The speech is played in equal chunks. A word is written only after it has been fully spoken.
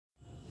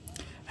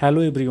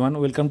Hello everyone,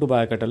 welcome to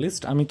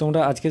বায়োক্যাটালিস্ট। আমি তোমরা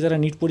আজকে যারা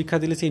নিট পরীক্ষা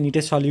দিলে সেই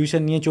নিটের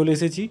সলিউশন নিয়ে চলে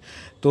এসেছি।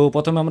 তো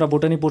প্রথমে আমরা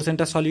বোটানি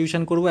পোর্শনটা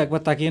সলিউশন করব।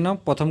 একবার তাকিয়ে নাও,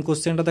 প্রথম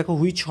কোশ্চেনটা দেখো,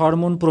 হুইচ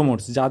হরমোন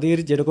প্রমোটস। যাদের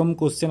যেরকম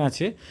কোশ্চেন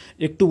আছে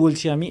একটু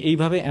বলছি আমি,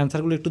 এইভাবে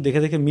অ্যান্সারগুলো একটু দেখে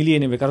দেখে মিলিয়ে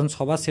নেবে, কারণ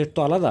সবার সেট তো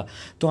আলাদা।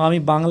 তো আমি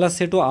বাংলা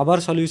সেটও আবার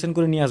সলিউশন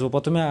করে নিয়ে আসবো।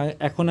 প্রথমে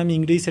এখন আমি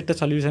ইংরেজি সেটটা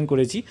সলিউশন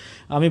করেছি,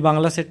 আমি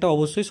বাংলা সেটটা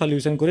অবশ্যই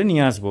সলিউশন করে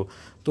নিয়ে আসবো।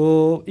 তো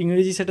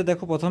ইংরেজি সেটে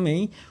দেখো,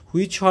 প্রথমেই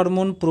হুইচ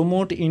হরমোন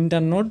প্রমোট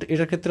ইন্টারনোড,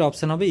 এটার ক্ষেত্রে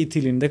অপশান হবে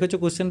ইথিলিন। দেখেছো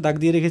কোশ্চেন দাগ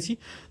দিয়ে রেখেছি।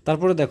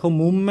 তারপরে দেখো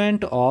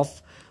মুভমেন্ট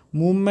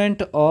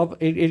অফ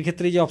এর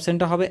ক্ষেত্রে যে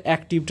অপশানটা হবে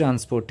অ্যাক্টিভ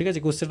ট্রান্সপোর্ট। ঠিক আছে,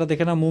 কোশ্চেনটা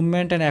দেখে না,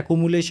 movement and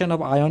accumulation of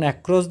ion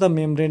across the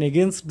membrane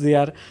against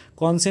there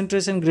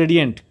concentration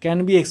gradient can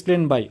be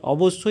explain by,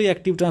 অবশ্যই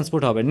অ্যাক্টিভ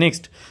ট্রান্সপোর্ট হবে।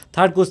 নেক্সট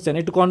থার্ড কোশ্চেন,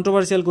 একটু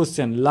কন্ট্রোভার্সিয়াল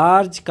কোশ্চেন,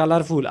 লার্জ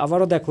কালারফুল।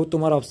 আবারও দেখো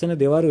তোমার অপশানে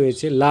দেওয়া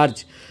রয়েছে লার্জ,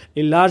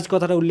 এই লার্জ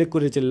কথাটা উল্লেখ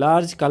করেছে,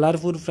 লার্জ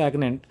কালারফুল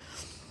ফ্র্যাগনেন্ট।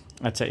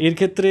 আচ্ছা, এর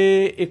ক্ষেত্রে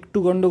একটু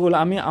গন্ডগোল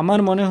আমার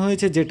মনে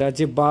হয়েছে যেটা,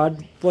 যে বার্ড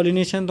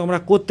পলিনেশন তোমরা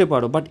করতে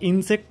পারো, বাট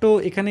ইনসেক্টও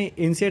এখানে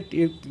ইনসেক্ট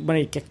মানে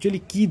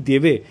অ্যাকচুয়ালি কী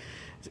দেবে,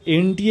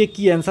 এনটিএ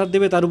কী অ্যান্সার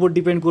দেবে তার উপর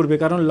ডিপেন্ড করবে।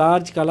 কারণ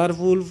লার্জ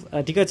কালারফুল,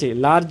 ঠিক আছে,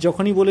 লার্জ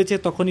যখনই বলেছে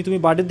তখনই তুমি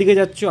বার্ডের দিকে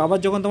যাচ্ছ, আবার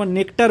যখন তোমার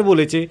নেকটার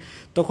বলেছে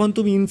তখন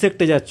তুমি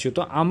ইনসেক্টে যাচ্ছ।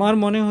 তো আমার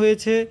মনে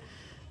হয়েছে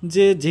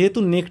যে যেহেতু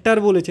নেকটার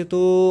বলেছে, তো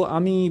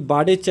আমি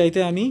বার্ডের চাইতে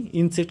আমি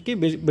ইনসেক্টকে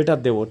বেটার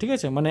দেবো। ঠিক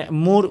আছে, মানে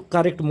মোর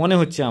কারেক্ট মনে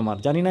হচ্ছে আমার,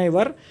 জানি না,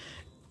 এবার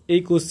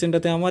এই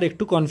কোশ্চেনটাতে আমার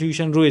একটু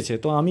কনফিউশন রয়েছে,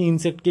 তো আমি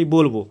ইনসেক্টকেই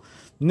বলবো।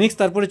 নেক্সট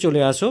তারপরে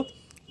চলে আসো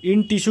ইন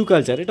টিস্যু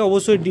কালচার, এটা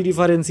অবশ্যই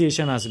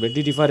ডিফারেন্সিয়েশন আসবে,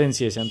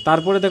 ডিফারেন্সিয়েশন।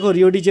 তারপরে দেখো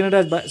রিও ডি জেনেরো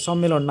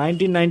সম্মেলন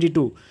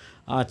 1992।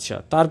 আচ্ছা,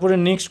 তারপরে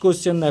নেক্সট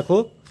কোশ্চেন দেখো,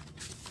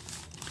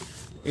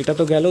 এটা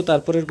তো গেল,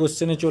 তারপরের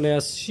কোশ্চেনে চলে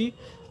আসছি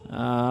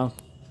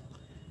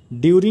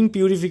ডিউরিং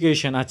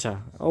পিউরিফিকেশন। আচ্ছা,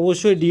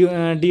 অবশ্যই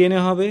ডিএনএ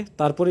হবে।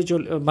 তারপরে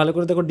ভালো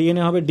করে দেখো,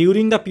 ডিএনএ হবে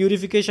during the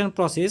purification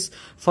process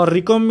for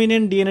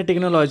recombinant DNA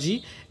technology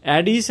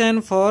addition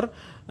for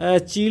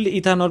child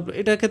ethanol,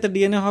 এটার ক্ষেত্রে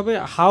ডিএনএ হবে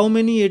how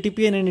many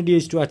ATP and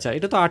NADH2। আচ্ছা,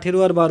 এটা তো 18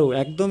 আর 12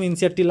 একদম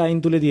এনসিআরটি লাইন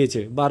তুলে দিয়েছে,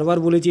 বারবার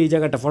বলেছি এই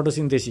জায়গাটা,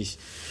 ফটোসিনথেসিস।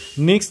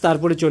 নেক্সট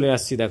তারপরে চলে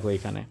আসছি দেখো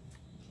এখানে,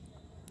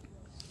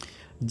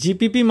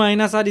 GPP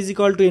minus R is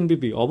equal to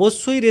NPP,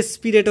 অবশ্যই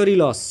রেসপিরেটরি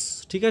লস।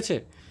 ঠিক আছে,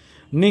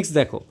 নেক্সট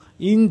দেখো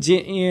ইন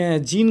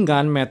জিন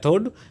গান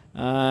মেথড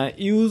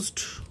ইউজড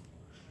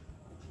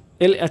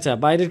আচ্ছা,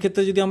 বাইরের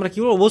ক্ষেত্রে যদি আমরা কী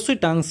বলবো, অবশ্যই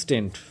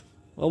টাংস্টেন্ট,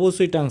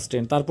 অবশ্যই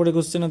টাংস্টেন্ট। তারপরে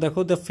কোশ্চেনে দেখো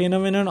দ্য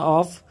ফেনোমেনন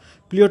অফ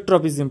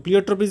প্লিওট্রপিজম,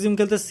 প্লিওট্রপিজম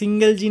খেলতে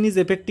সিঙ্গেল জিনিস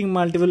এফেক্টিং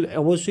মাল্টিপল,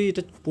 অবশ্যই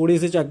এটা পড়ে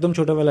এসেছে, একদম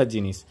ছোটোবেলার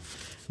জিনিস।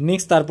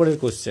 নেক্সট তারপরের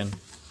কোশ্চেন,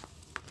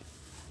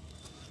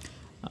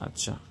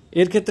 আচ্ছা,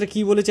 এর ক্ষেত্রে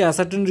কি বলেছে,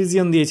 অ্যাসার্টেন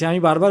রিজিয়ন দিয়েছে। আমি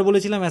বারবার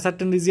বলেছিলাম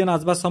অ্যাসার্টেন রিজিয়ন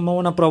আসবার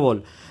সম্ভাবনা প্রবল।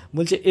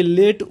 বলছে এ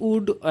late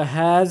would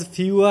has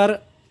fewer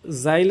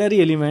জাইলারি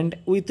element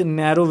with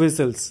narrow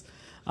vessels.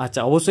 আচ্ছা,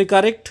 অবশ্যই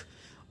correct.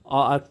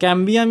 R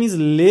ক্যাম্বিয়াম is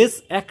less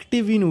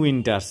active in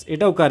winters,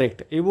 এটাও কারেক্ট।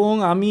 এবং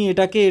আমি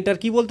এটার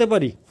কি বলতে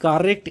পারি,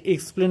 কারেক্ট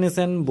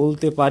এক্সপ্লেনেশন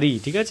বলতে পারি।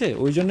 ঠিক আছে,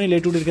 ওই জন্যই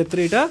লেটউডের ক্ষেত্রে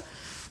এটা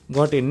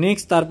ঘটে।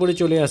 নেক্সট তারপরে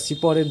চলে আসছি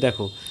পরের,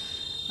 দেখো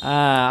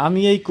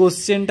আমি এই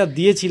কোশ্চেনটা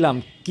দিয়েছিলাম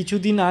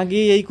কিছুদিন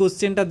আগে, এই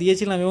কোশ্চেনটা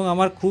দিয়েছিলাম এবং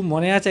আমার খুব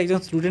মনে আছে, একজন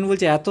স্টুডেন্ট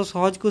বলছে এত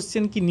সহজ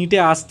কোশ্চেন কি নিটে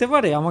আসতে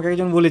পারে, আমাকে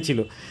একজন বলেছিল।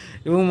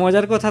 এবং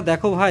মজার কথা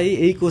দেখো ভাই,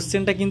 এই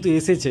কোশ্চেনটা কিন্তু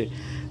এসেছে,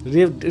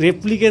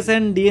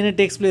 রেপ্লিকেশন ডিএনএ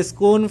টেক্স প্লেস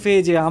কোন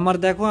ফেজে। আমার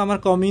দেখো, আমার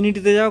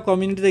কমিউনিটিতে যাও,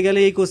 কমিউনিটিতে গেলে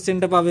এই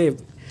কোশ্চেনটা পাবে,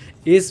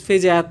 এস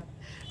ফেজে।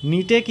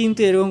 নিটে কিন্তু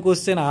এরকম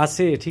কোশ্চেন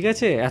আসে। ঠিক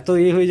আছে, এত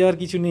হয়ে যাওয়ার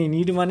কিছু নেই,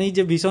 নিট মানেই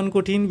যে ভীষণ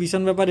কঠিন,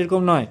 ভীষণ ব্যাপার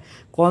এরকম নয়,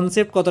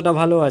 কনসেপ্ট কতটা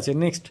ভালো আছে।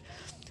 নেক্সট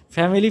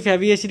ফ্যামিলি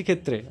ফ্যাবিয়েসির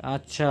ক্ষেত্রে,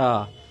 আচ্ছা,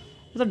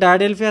 তো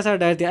ডায়াডেলফিয়াস আর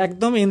ডায়াথিয়া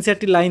একদম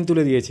এনসিআরটি লাইন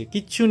তুলে দিয়েছে,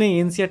 কিচ্ছু নেই,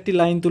 এনসিআরটি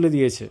লাইন তুলে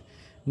দিয়েছে।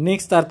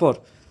 নেক্সট তারপর,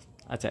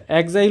 আচ্ছা,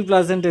 এক্সাইল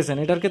প্লাজেন্টেশন,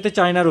 এটার ক্ষেত্রে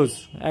চায়না রোজ,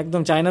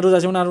 একদম চায়না রোজ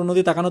আছে মানে আর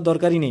অন্যদিকে তাকানোর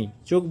দরকারই নেই,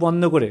 চোখ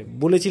বন্ধ করে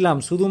বলেছিলাম।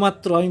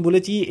 শুধুমাত্র আমি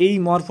বলেছি এই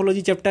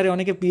মরফোলজি চ্যাপ্টারে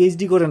অনেকে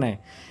পিএইচডি করে নেয়,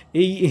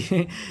 এই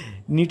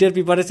নিটের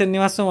প্রিপারেশন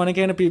নেওয়ার সময় অনেকে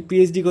এখানে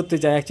পিএইচডি করতে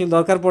চায়, অ্যাকচুয়ালি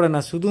দরকার পড়ে না,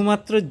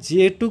 শুধুমাত্র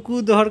যেটুকু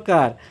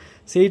দরকার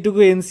সেইটুকু।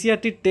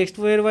 এনসিআরটির টেক্সট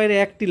বইয়ের বাইরে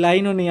একটি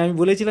লাইনও নেই, আমি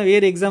বলেছিলাম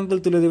এর এক্সাম্পল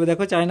তুলে দেবে,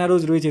 দেখো চায়না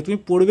রোজ রয়েছে, তুমি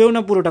পড়বেও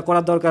না, পুরোটা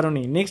করার দরকারও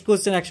নেই। নেক্সট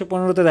কোশ্চেন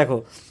 115তে দেখো,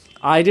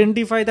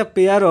 আইডেন্টিফাই দ্য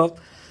পেয়ার অফ,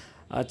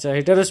 আচ্ছা,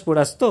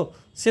 হেটারোস্পোরাস, তো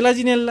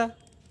সেলাজিনেল্লা,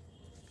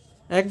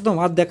 একদম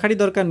আর দেখারই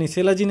দরকার নেই,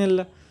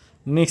 সেলাজিনেল্লা।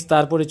 নেক্সট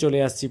তারপরে চলে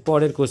আসছি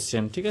পরের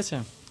কোশ্চেন। ঠিক আছে,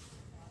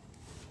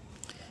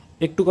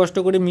 একটু কষ্ট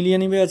করে মিলিয়ে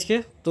নিবে আজকে।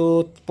 তো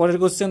পরের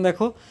কোশ্চেন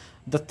দেখো,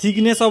 দ্য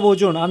থিকনেস অফ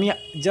ওজন। আমি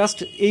জাস্ট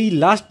এই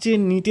লাস্ট যে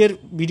নিটের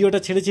ভিডিওটা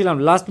ছেড়েছিলাম,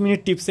 লাস্ট মিনিট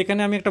টিপস,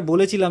 সেখানে আমি একটা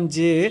বলেছিলাম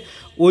যে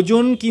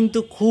ওজন কিন্তু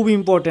খুব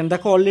ইম্পর্ট্যান্ট।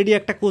 দেখো অলরেডি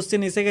একটা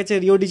কোশ্চেন এসে গেছে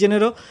রিও ডি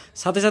জেনেরো,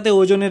 সাথে সাথে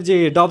ওজনের যে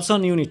ডবসন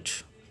ইউনিট,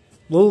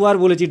 বহুবার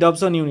বলেছি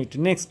Dobson unit.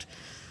 Next,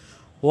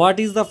 what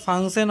is the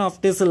function of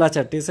টেসেল।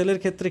 আচ্ছা, টেসেলের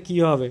ক্ষেত্রে কী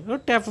হবে,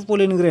 tap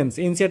pollen grains,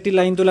 NCERT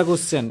line তোলা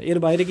কোশ্চেন, এর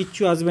বাইরে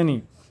কিচ্ছু আসবে নি।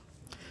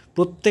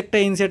 প্রত্যেকটা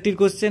এনসিআরটির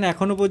কোশ্চেন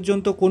এখনও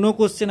পর্যন্ত কোনো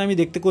কোশ্চেন আমি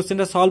দেখতে,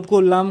 কোশ্চেনটা সলভ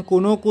করলাম,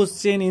 কোনো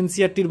কোশ্চেন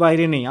এনসিআরটির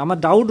বাইরে নেই। আমার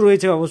ডাউট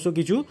রয়েছে অবশ্য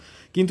কিছু,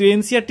 কিন্তু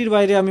এনসিআরটির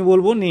বাইরে আমি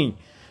বলবো নেই।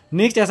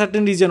 নেক্সট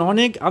অ্যাসার্টেন রিজন,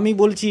 অনেক আমি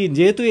বলছি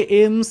যেহেতু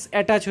এমস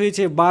অ্যাটাচ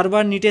হয়েছে,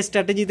 বারবার নিটের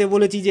স্ট্র্যাটেজিতে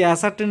বলেছি যে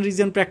অ্যাসার্টেন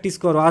রিজন প্র্যাকটিস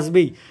করো,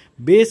 আসবেই,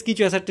 বেশ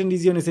কিছু অ্যাসার্টেন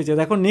রিজন এসেছে।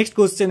 দেখো নেক্সট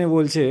কোশ্চেনে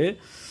বলছে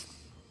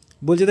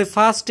the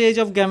first stage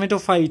of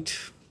gametophyte,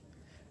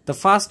 the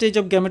first stage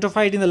of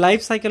gametophyte in the life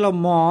cycle of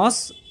moss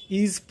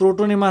is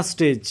প্রোটোনেমা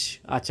stage.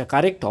 আচ্ছা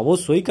কারেক্ট,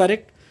 অবশ্যই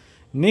কারেক্ট।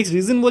 নেক্সট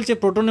রিজন বলছে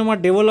প্রোটোনেমা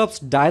develops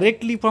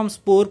directly from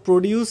spore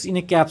produce in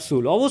A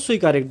capsule, অবশ্যই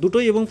correct,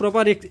 দুটোই এবং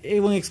proper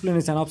এবং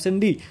explanation, option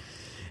D.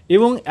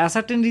 এবং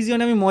ascertain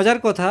রিজিয়নে আমি মজার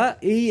কথা,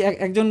 এই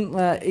একজন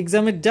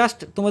এক্সামের জাস্ট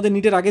তোমাদের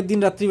নিটের আগের দিন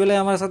রাত্রিবেলায়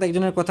আমার সাথে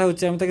একজনের কথা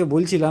হচ্ছে, আমি তাকে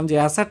বলছিলাম যে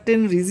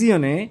অ্যাসার্টেন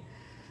রিজিয়নে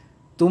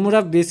তোমরা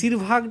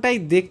বেশিরভাগটাই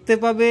দেখতে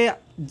পাবে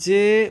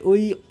যে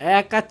ওই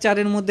 1 আর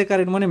 4-এর মধ্যে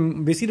কারেক্ট, মানে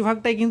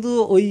বেশিরভাগটাই কিন্তু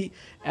ওই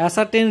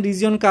অ্যাসার্টেন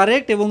রিজিয়ন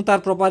কারেক্ট এবং তার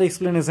প্রপার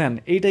এক্সপ্লেনেশান,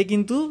 এইটাই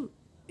কিন্তু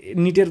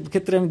নিটের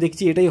ক্ষেত্রে আমি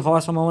দেখছি এটাই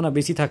হওয়ার সম্ভাবনা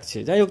বেশি থাকছে।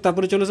 যাই হোক,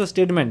 তারপরে চলে এসো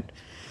স্টেটমেন্ট।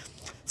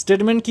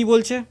 স্টেটমেন্ট কি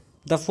বলছে?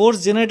 The force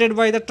generated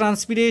by the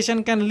transpiration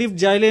can lift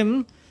xylem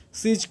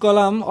seize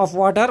column of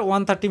water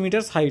 130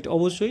 metres height,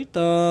 অবশ্যই।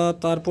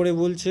 তারপরে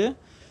বলছে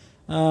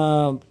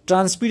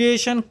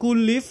transpiration cool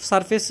leaf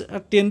surface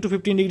 10 to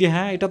 15 degree,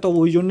 হ্যাঁ এটা তো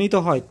ওই জন্যই তো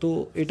হয়, তো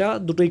এটা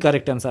দুটোই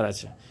কারেক্ট অ্যান্সার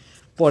আছে।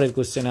 পরের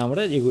কোশ্চেনে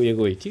আমরা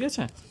এগোই, ঠিক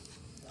আছে।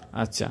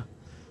 আচ্ছা,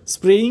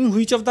 spraying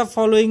which of the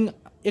following,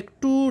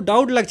 একটু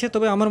ডাউট লাগছে,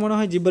 তবে আমার মনে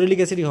হয় জিব্বারেলিক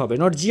অ্যাসিডই হবে,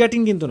 নট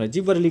জিয়াটিন কিন্তু নয়,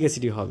 জিব্বারেলিক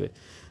অ্যাসিডই হবে।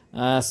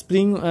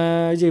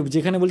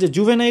 যেখানে বলছে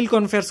জুভেনাইল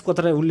কনফেয়ার্স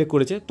কথাটা উল্লেখ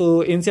করেছে, তো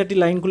এনসিআরটি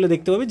লাইন খুলে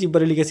দেখতে হবে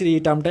জিব্বারেলিক অ্যাসিড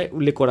এই টার্মটা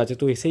উল্লেখ করা আছে,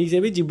 তো সেই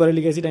হিসেবেই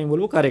জিব্বারেলিক অ্যাসিড আমি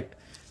বলবো কারেক্ট,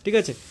 ঠিক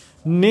আছে।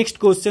 নেক্সট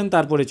কোশ্চেন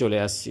তারপরে চলে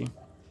আসছি।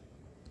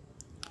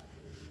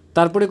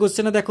 তারপরে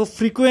কোশ্চেনে দেখো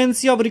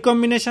ফ্রিকোয়েন্সি অফ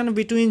রিকম্বিনেশন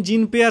বিটুইন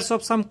জিন pairs of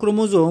some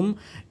chromosome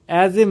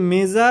as a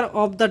measure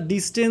of the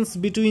distance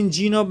between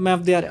জিন অফ ম্যাপ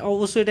দেয়ার,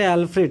 অবশ্যই এটা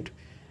অ্যালফ্রেড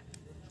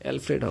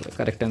হবে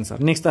কারেক্ট অ্যান্সার।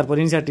 নেক্সট তারপর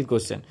ইনসার্টিভ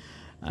কোশ্চেন,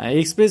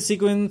 এক্সপ্রেস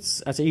সিকোয়েন্স,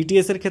 আচ্ছা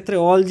ইটিএস এর ক্ষেত্রে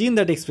অল জিন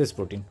দ্যাট এক্সপ্রেস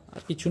প্রোটিন,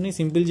 আর কিছু নেই,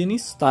 সিম্পল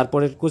জিনিস।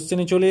 তারপরের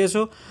কোশ্চেনে চলে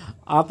এসো,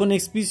 আপন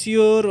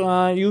এক্সপিসিওর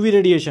ইউভি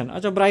রেডিয়েশন,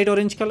 আচ্ছা bright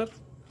orange colour.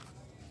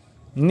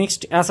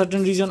 Next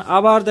ascertain region,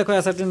 আবার দেখো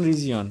অ্যাসার্টেন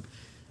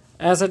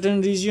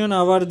রিজিয়ন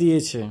আবার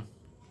দিয়েছে,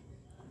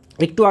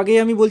 একটু আগেই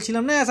আমি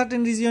বলছিলাম না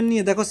অ্যাসার্টেন রিজিয়ন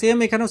নিয়ে, দেখো সেম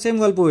এখানেও সেম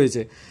গল্প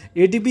হয়েছে।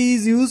 এটিপি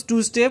ইজ ইউজ 2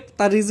 স্টেপ,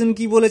 তার রিজন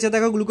কি বলেছে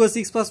দেখো, glucose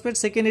 6 phosphate,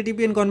 second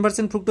ATP and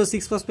conversion fructose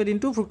 6 phosphate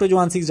into fructose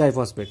 1,6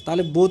 diphosphate,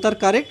 তাহলে বোথ আর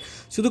কারেক্ট,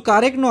 শুধু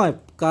কারেক্ট নয়,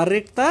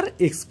 কারেক্ট তার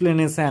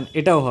এক্সপ্লেনেশন,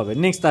 এটাও হবে।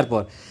 নেক্সট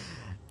তারপর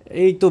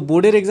এই তো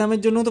বোর্ডের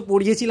এক্সামের জন্য তো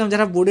পড়িয়েছিলাম,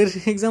 যারা বোর্ডের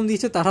এক্সাম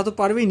দিয়েছে তারা তো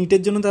পারবেই,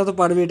 নিটের জন্য তারা তো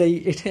পারবে, এটাই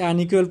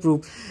আনইকুয়াল প্রুফ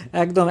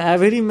একদম।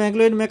 অ্যাভেরি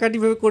ম্যাগলয়েড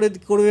ম্যাকাটিভাবে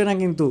করবে না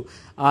কিন্তু,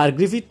 আর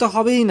গ্রিফিথ তো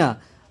হবেই না,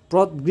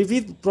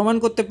 গ্রিফিথ প্রমাণ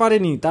করতে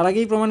পারেনি, তার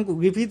আগেই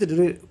গ্রিফিথ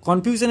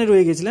কনফিউশনে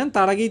রয়ে গেছিলেন,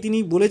 তার আগেই তিনি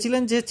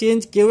বলেছিলেন যে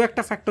কেউ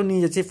একটা ফ্যাক্টর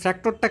নিয়ে যাচ্ছে,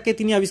 ফ্যাক্টরটাকে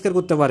তিনি আবিষ্কার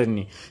করতে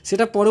পারেননি,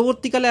 সেটা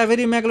পরবর্তীকালে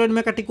অ্যাভেরি ম্যাগলয়েড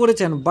ম্যাকাটি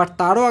করেছেন, বাট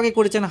তারও আগে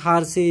করেছেন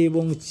হার্সে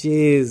এবং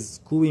চেজ,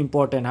 খুব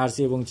ইম্পর্ট্যান্ট,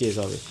 হার্সে এবং চেজ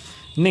হবে।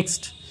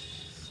 Next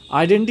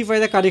identify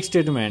the correct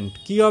statement,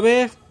 কী হবে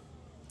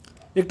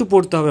একটু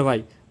পড়তে হবে ভাই,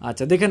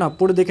 আচ্ছা দেখে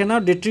নাও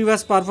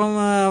ডেট্রিভাস পারফর্ম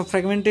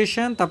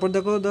ফ্র্যাগমেন্টেশন, তারপর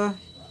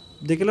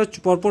দেখে নাও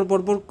পরপর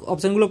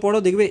অপশানগুলো পড়ো,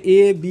 দেখবে এ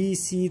বি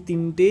সি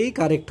তিনটেই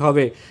কারেক্ট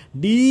হবে,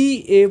 ডি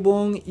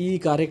এবং ই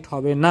কারেক্ট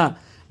হবে না।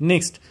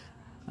 নেক্সট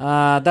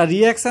দ্য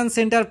রিয়াকশান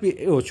সেন্টার,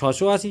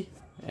 680,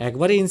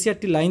 একবারে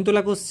এনসিআরটি লাইন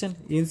তোলা কোশ্চেন,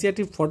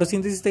 এনসিআরটি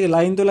ফটোসিনথেসিস থেকে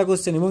লাইন তোলা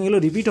কোশ্চেন, এবং এগুলো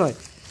রিপিট হয়।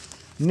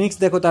 নেক্সট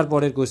দেখো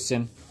তারপরের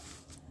question,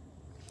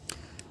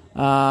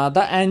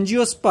 the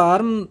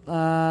angiosperm,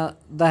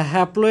 the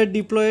haploid,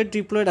 diploid,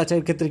 triploid, আচ্ছা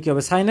এর ক্ষেত্রে কী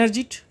হবে,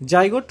 সাইনার্জিট,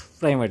 zygote,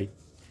 primary,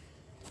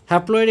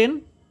 haploid N,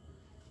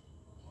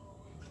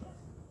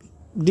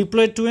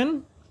 diploid 2n,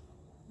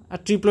 আর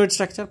ট্রিপ্লয়েড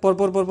স্ট্রাকচার,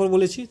 পরপর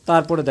বলেছি।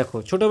 তারপরে দেখো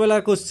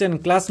ছোটোবেলার কোশ্চেন,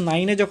 ক্লাস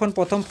 9-এ যখন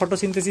প্রথম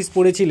ফটোসিনথেসিস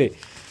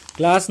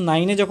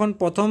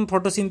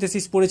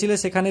পড়েছিলে,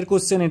 সেখানের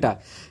কোশ্চেন এটা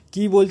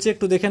কি বলছে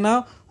একটু দেখে নাও,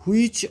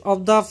 which of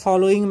the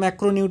following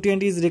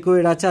macronutrient is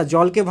required, আচ্ছা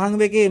জলকে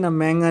ভাঙবে কে না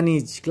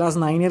ম্যাঙ্গানিজ, ক্লাস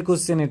 9-এর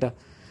কোশ্চেন এটা।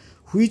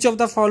 Which of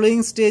the following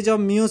stage of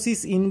meiosis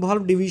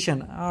involve division,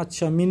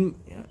 আচ্ছা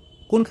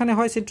কোনখানে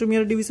হয়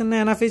সেন্ট্রোমিয়ার ডিভিশন, না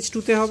অ্যানাফেজ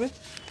 2-তে হবে।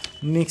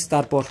 নেক্সট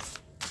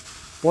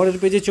পরের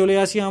পেজে চলে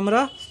আসি আমরা,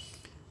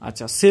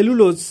 আচ্ছা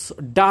cellulose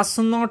does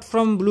not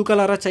from blue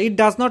colour, আচ্ছা it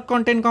does not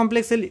contain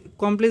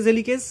complex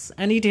helicase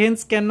and it Haynes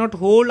can not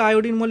hold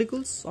iodine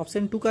molecules,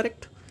 option 2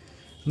 correct.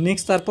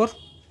 Next তারপর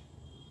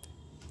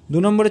 2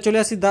 নম্বরে চলে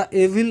আসি দ্য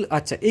এভিল,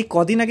 আচ্ছা এই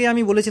কদিন আগে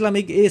আমি বলেছিলাম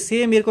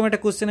সেম এরকম একটা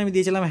কোশ্চেন আমি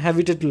দিয়েছিলাম,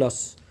 হ্যাবিটেট লস,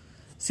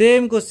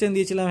 সেম কোশ্চেন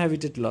দিয়েছিলাম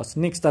হ্যাবিটেট লস।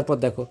 নেক্সট তারপর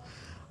দেখো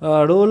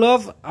রোল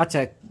অফ, আচ্ছা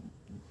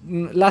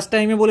লাস্ট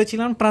টাইমে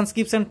বলেছিলাম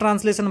ট্রান্সক্রিপশন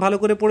ট্রান্সলেশন ভালো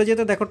করে পড়ে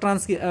যেতে, দেখো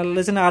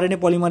ট্রান্সলেশন আরএনএ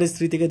পলিমারেজ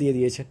 3 থেকে দিয়ে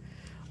দিয়েছে,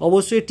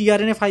 অবশ্যই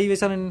tRNA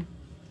 5s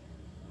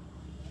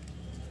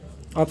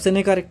option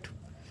A correct.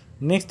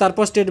 Next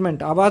তারপর স্টেটমেন্ট,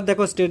 আবার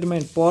দেখো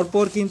স্টেটমেন্ট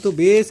পরপর কিন্তু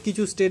বেশ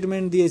কিছু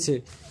স্টেটমেন্ট দিয়েছে,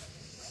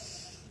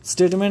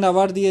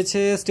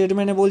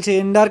 স্টেটমেন্টে বলছে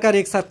এন্ডারকার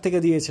এক্সার থেকে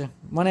দিয়েছে,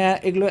 মানে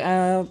এগুলো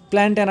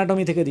প্ল্যান্ট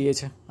অ্যানাটমি থেকে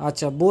দিয়েছে,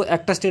 আচ্ছা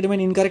একটা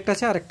স্টেটমেন্ট ইনকারেক্ট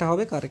আছে আর একটা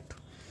হবে কারেক্ট।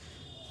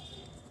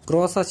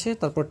 ক্রস আছে,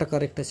 তারপরটা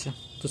কারেক্ট আছে,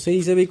 তো সেই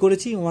হিসেবেই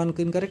করেছি, 1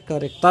 ইনকারেক্ট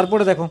কারেক্ট।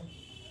 তারপরে দেখো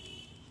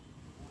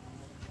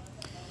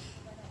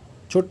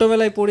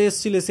ছোট্টবেলায় পড়ে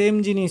এসেছিলে সেম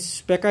জিনিস,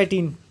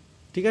 প্যাকাইটিন,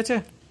 ঠিক আছে,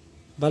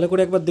 ভালো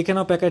করে একবার দেখে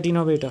নাও, প্যাকাইটিন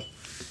হবে এটা।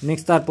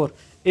 নেক্সট তারপর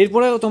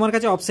এরপরে তোমার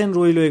কাছে অপশান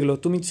রইলো, এগুলো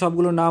তুমি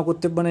সবগুলো নাও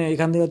করতে, মানে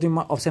এখান থেকে তুমি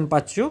অপশান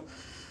পাচ্ছ।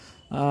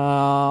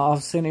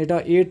 অপশান এটা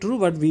a true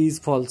but B is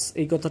false,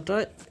 এই কথাটা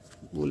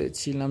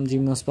বলেছিলাম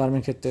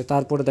জিমনোস্পার্মের ক্ষেত্রে।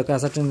 তারপরে দেখো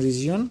অ্যাসার্টেন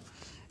রিজিয়ন,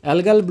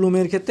 অ্যালগাল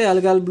ব্লুমের ক্ষেত্রে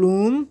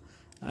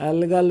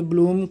algal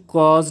Bloom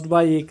caused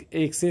by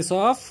access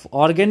of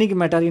organic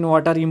matter in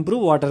water improve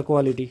water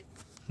quality,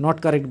 not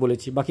correct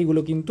বলেছি,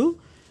 বাকিগুলো কিন্তু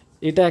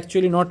এটা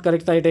অ্যাকচুয়ালি নট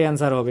কারেক্ট, তাই এটাই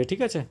অ্যান্সার হবে,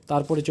 ঠিক আছে।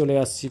 তারপরে চলে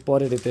আসছি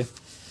পরের এতে।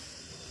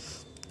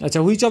 আচ্ছা,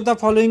 which of the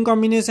following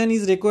combination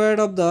is required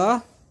of the,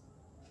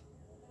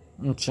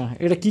 আচ্ছা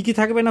এটা কী কী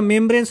থাকবে না,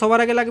 মেমব্রেন সবার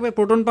আগে লাগবে,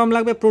 প্রোটন পাম্প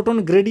লাগবে, প্রোটন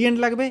গ্রেডিয়েন্ট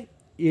লাগবে,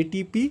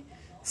 এটিপি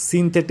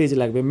সিনথেটেজ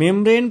লাগবে,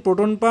 membrane,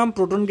 proton pump,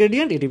 proton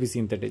gradient, ATP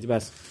synthetase,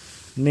 ব্যাস।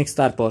 নেক্সট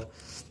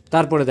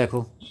তারপরে দেখো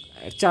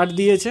চার্ট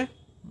দিয়েছে,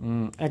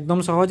 একদম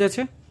সহজ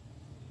আছে।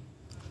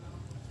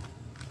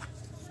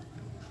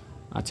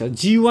 আচ্ছা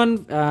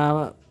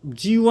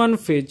G1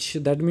 ফেজ,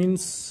 দ্যাট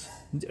মিনস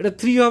এটা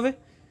 3 হবে।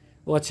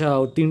 ও আচ্ছা,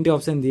 ও 3টে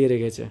অপশান দিয়ে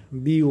রেখেছে,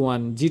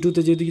 B1,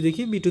 G2তে যদি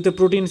দেখি B2তে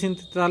প্রোটিন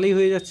সিনথেস, তাহলেই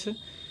হয়ে যাচ্ছে,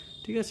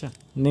 ঠিক আছে।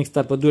 নেক্সট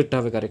তারপর দুয়েরটা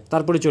হবে কারেক্ট।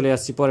 তারপরে চলে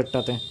আসছি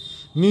পরেরটাতে,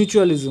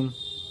 মিউচুয়ালিজম,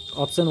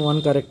 অপশান 1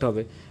 কারেক্ট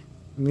হবে।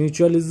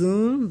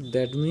 মিউচুয়ালিজম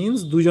দ্যাট মিনস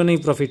দুজনেই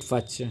প্রফিট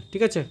পাচ্ছে,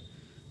 ঠিক আছে।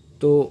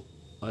 তো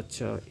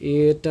আচ্ছা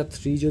এটা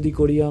 3 যদি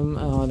করি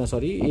না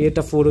সরি,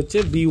 এটা 4 হচ্ছে,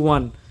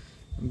 B1,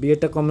 বি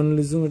এটা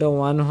কমিউনালিজম, এটা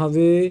 1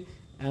 হবে,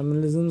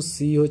 অ্যামিলিজম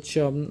সি হচ্ছে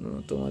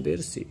তোমাদের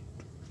সি,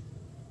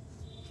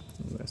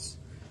 ব্যাস।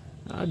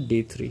 আর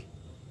D3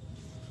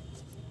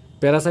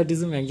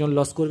 প্যারাসাইটিজম, একজন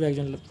লস করবে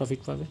একজন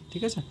প্রফিট পাবে,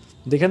 ঠিক আছে।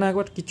 দেখে না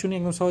একবার, কিচ্ছু নেই,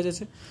 একদম সহজ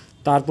আছে।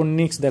 তারপর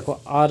নেক্সট দেখো,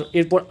 আর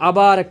এরপর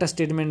আবার একটা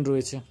স্টেটমেন্ট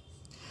রয়েছে।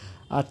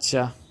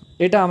 আচ্ছা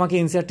এটা আমাকে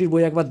এনসিইআরটির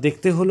বই একবার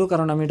দেখতে হলো,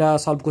 কারণ আমি এটা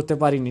সলভ করতে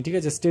পারিনি, ঠিক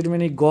আছে।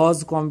 স্টেটমেন্ট এই গজ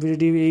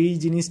কম্পিটিটিভ, এই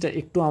জিনিসটা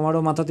একটু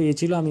আমারও মাথাতে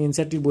ছিল, আমি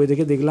এনসিইআরটির বই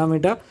দেখে দেখলাম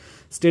এটা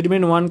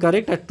স্টেটমেন্ট 1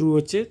 কারেক্ট আর 2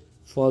 হচ্ছে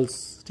ফলস,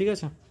 ঠিক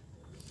আছে।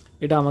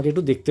 এটা আমাকে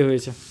একটু দেখতে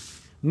হয়েছে।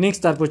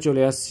 নেক্সট তারপর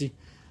চলে আসছি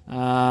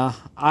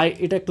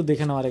এটা একটু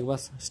দেখে নাও আরেকবার,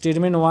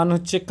 স্টেটমেন্ট 1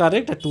 হচ্ছে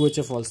কারেক্ট আর 2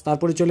 হচ্ছে ফলস।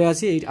 তারপরে চলে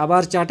আসি, এই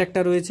আবার চার্ট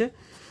একটা রয়েছে,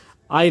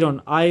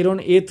 আয়রন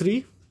A3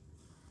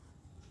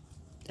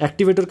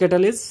 অ্যাক্টিভেটর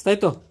ক্যাটালিস, তাই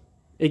তো।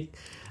 এই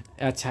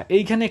আচ্ছা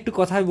এইখানে একটু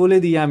কথা বলে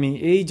দিই আমি,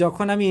 এই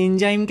যখন আমি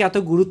এনজাইমকে এত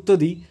গুরুত্ব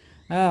দিই,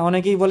 হ্যাঁ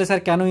অনেকেই বলে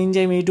স্যার কেন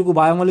এনজাইম এইটুকু,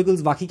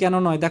 বায়োমলিকুলস বাকি কেন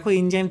নয়, দেখো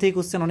এনজাইম থেকে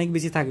কোশ্চেন অনেক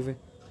বেশি থাকবে,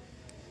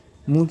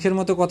 মূর্খের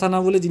মতো কথা না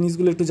বলে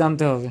জিনিসগুলো একটু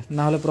জানতে হবে,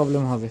 না হলে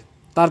প্রবলেম হবে।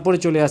 তারপরে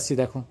চলে আসছি,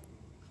 দেখো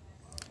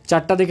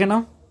চারটা দেখে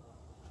নাও,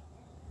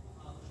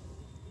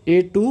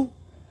 A2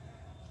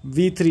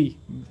 V3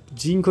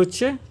 জিঙ্ক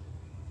হচ্ছে,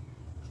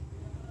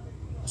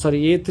 সরি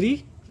A3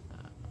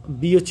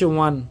 B হচ্ছে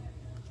 1,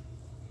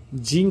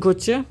 জিঙ্ক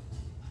হচ্ছে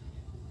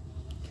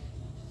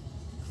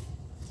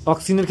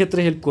অক্সিজেনের ক্ষেত্রে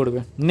হেল্প করবে।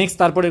 নেক্সট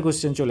তারপরে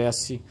কোশ্চেন চলে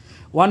আসছি,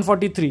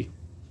 143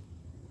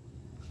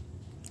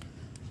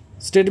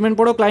 স্টেটমেন্ট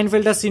পড়ো,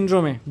 ক্লাইনফেল্টার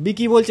সিনড্রোমে বি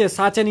কি বলছে,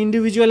 such an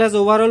individual has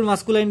overall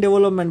masculine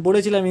development,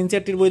 বলেছিলাম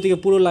এনসিইআরটির বই থেকে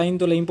পুরো লাইন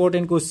তোলা,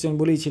 ইম্পর্টেন্ট কোশ্চেন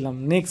বলেছিলাম।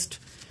 নেক্সট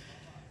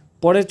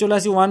পরে চলে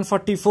আসি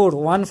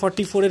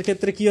 144 এর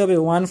ক্ষেত্রে কি হবে,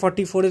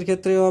 144 এর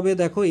ক্ষেত্রে হবে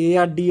দেখো এ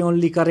আর ডি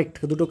অনলি কারেক্ট,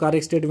 দুটো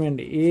কারেক্ট স্টেটমেন্ট,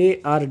 এ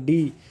আর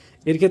ডি,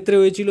 এর ক্ষেত্রে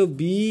হয়েছিল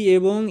বি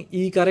এবং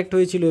ই কারেক্ট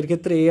হয়েছিল, এর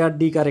ক্ষেত্রে এ আর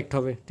ডি কারেক্ট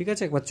হবে, ঠিক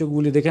আছে। একবার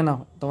চোখগুলি দেখে নাও,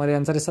 তোমার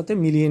অ্যান্সারের সাথে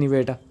মিলিয়ে নিবে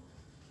এটা।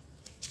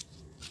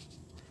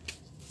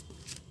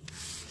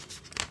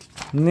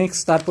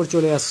 নেক্সট তারপর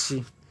চলে আসছি,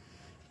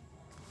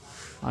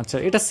 আচ্ছা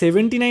এটা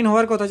 79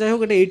 হওয়ার কথা, যাই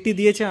হোক এটা 80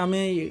 দিয়েছে, আমি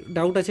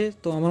ডাউট আছে,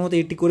 তো আমার মতো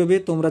 80 করবে,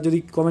 তোমরা যদি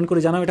কমেন্ট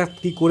করে জানাও এটা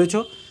কী করেছো,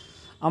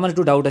 আমার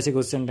একটু ডাউট আছে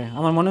কোশ্চেনটা,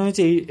 আমার মনে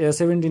হয়েছে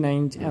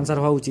 79 অ্যান্সার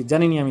হওয়া উচিত,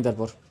 জানিনি আমি,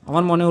 তারপর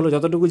আমার মনে হলো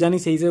যতটুকু জানি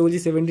সেই হিসেবে বলছি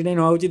 79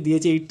 হওয়া উচিত,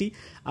 দিয়েছে 80,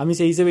 আমি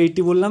সেই হিসেবে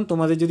 80 বললাম,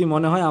 তোমাদের যদি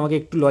মনে হয় আমাকে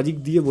একটু লজিক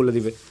দিয়ে বলে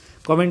দিবে,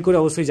 কমেন্ট করে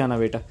অবশ্যই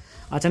জানাবে এটা।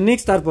 আচ্ছা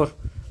নেক্সট তারপর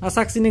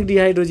সাকসিনিক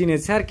ডিহাইড্রোজিনেজ,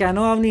 স্যার কেন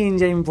আপনি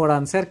এনজাইম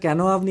পড়ান, স্যার কেন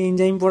আপনি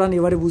এনজাইম পড়ান,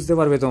 এবারে বুঝতে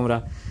পারবে তোমরা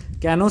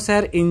কেন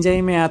স্যার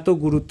এনজাইমে এত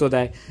গুরুত্ব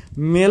দেয়।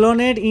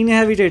 মেলোনেট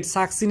ইনহ্যাবিটেড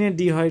সাকসিনেট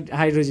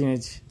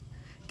ডিহাইড্রোজিনেজ,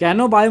 কেন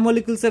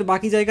বায়োমলিকুলসের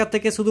বাকি জায়গার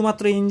থেকে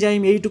শুধুমাত্র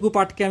এনজাইম এইটুকু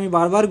পার্টকে আমি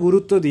বারবার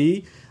গুরুত্ব দিই,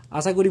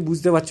 আশা করি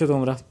বুঝতে পারছো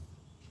তোমরা।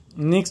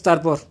 নেক্সট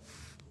তারপর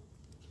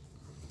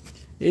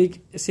এই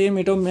সেম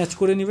এটাও ম্যাচ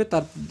করে নিবে,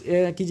 তার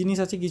কি জিনিস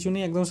আছে, কিছু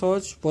নেই, একদম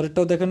সহজ।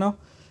 পরেরটাও দেখে নাও,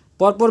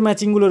 পরপর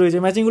ম্যাচিংগুলো রয়েছে,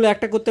 ম্যাচিংগুলো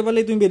একটা করতে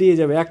পারলেই তুমি বেরিয়ে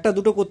যাবে, একটা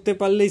দুটো করতে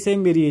পারলেই সেম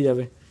বেরিয়ে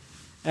যাবে,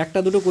 একটা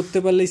দুটো করতে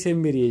পারলেই সেম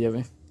বেরিয়ে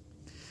যাবে।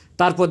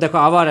 তারপর দেখো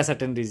আবার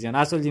অ্যাসার্টেন রিজিয়ন,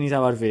 আসল জিনিস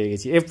আবার পেয়ে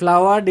গেছি, a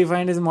flower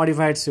defined age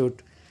modified sweet,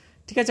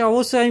 ঠিক আছে।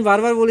 অবশ্যই আমি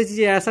বারবার বলেছি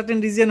যে অ্যাসার্টেন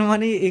রিজিয়ন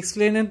মানে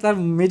এক্সপ্লেনের তার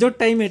মেজর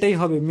টাইমে এটাই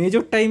হবে,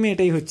 মেজর টাইমে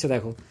এটাই হচ্ছে,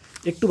 দেখো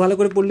একটু ভালো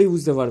করে পড়লেই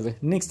বুঝতে পারবে।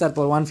 নেক্সট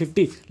তারপর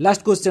 150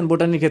 লাস্ট কোশ্চেন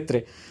বোটানির ক্ষেত্রে,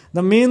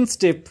 the main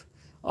step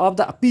of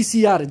the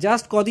PCR,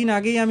 just কদিন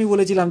আগেই আমি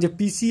বলেছিলাম যে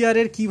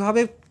পিসিআরের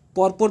কীভাবে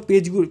পরপর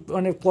পেজগুলো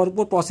মানে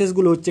পরপর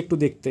প্রসেসগুলো হচ্ছে একটু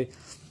দেখতে।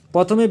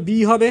 প্রথমে বি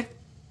হবে,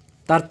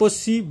 তারপর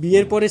সি, বি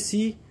এর পরে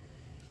সি,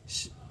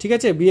 ঠিক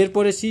আছে, বি এর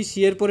পরে সি, সি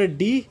এর পরে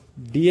ডি,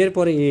 ডি এর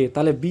পরে এ,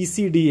 তাহলে B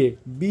C D A,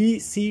 B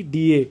C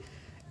D A.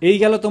 এই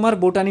গেল তোমার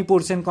বোটানি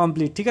পোর্শন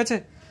কমপ্লিট। ঠিক আছে,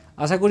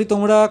 আশা করি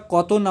তোমরা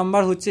কত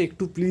নাম্বার হচ্ছে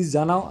একটু প্লিজ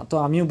জানাও, তো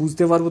আমিও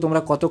বুঝতে পারবো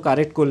তোমরা কত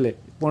কারেক্ট করলে।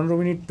 15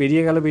 মিনিট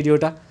পেরিয়ে গেল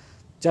ভিডিওটা।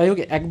 যাই হোক,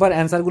 একবার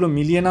অ্যান্সারগুলো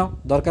মিলিয়ে নাও,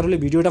 দরকার হলে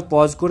ভিডিওটা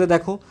পজ করে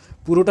দেখো,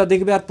 পুরোটা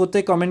দেখবে, আর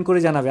প্রত্যেক কমেন্ট করে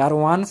জানাবে। আর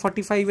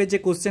 145-এর যে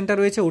কোশ্চেনটা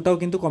রয়েছে ওটাও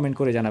কিন্তু কমেন্ট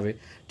করে জানাবে।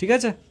 ঠিক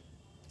আছে,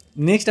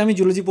 নেক্সট আমি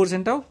জুলজি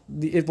পোর্শনটাও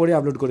এরপরে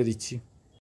আপলোড করে দিচ্ছি।